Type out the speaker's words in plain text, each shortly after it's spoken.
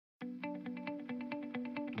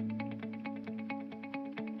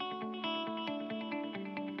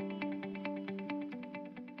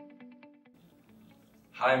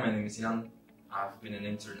Hi, my name is Jan. I've been an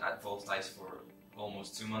intern at Theiss for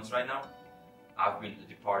almost 2 months right now. I've been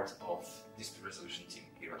a part of dispute resolution team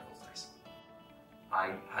here at Theiss.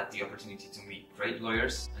 I had the opportunity to meet great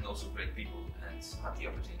lawyers and also great people, and had the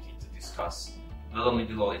opportunity to discuss not only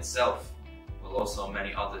the law itself, but also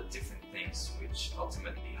many other different things which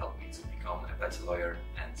ultimately helped me to become a better lawyer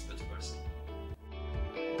and a better person.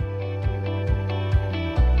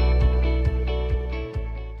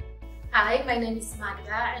 Hi, my name is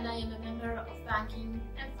Magda and I am a member of Banking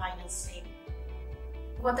and Finance team.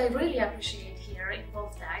 What I really appreciate here in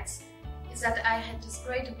both Theiss is that I had this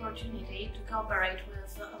great opportunity to cooperate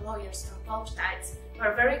with lawyers from both Theiss who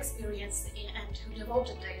are very experienced and who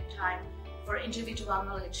devoted their time for individual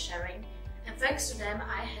knowledge sharing, and thanks to them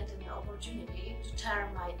I had an opportunity to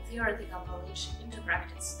turn my theoretical knowledge into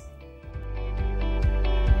practice.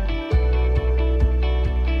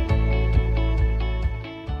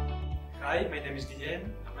 Hi, my name is Guillem.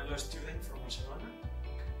 I'm a law student from Barcelona.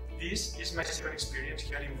 This is my second experience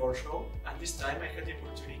here in Warsaw, and this time I had the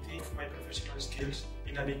opportunity of my professional skills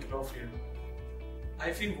in a big law firm.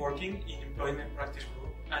 I've been working in employment practice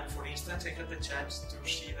group, and for instance I had the chance to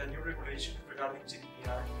see the new regulation regarding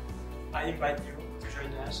GDPR. I invite you to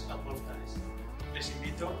join us at both Theiss. Les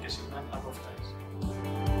invito que se unan a both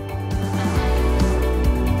Theiss.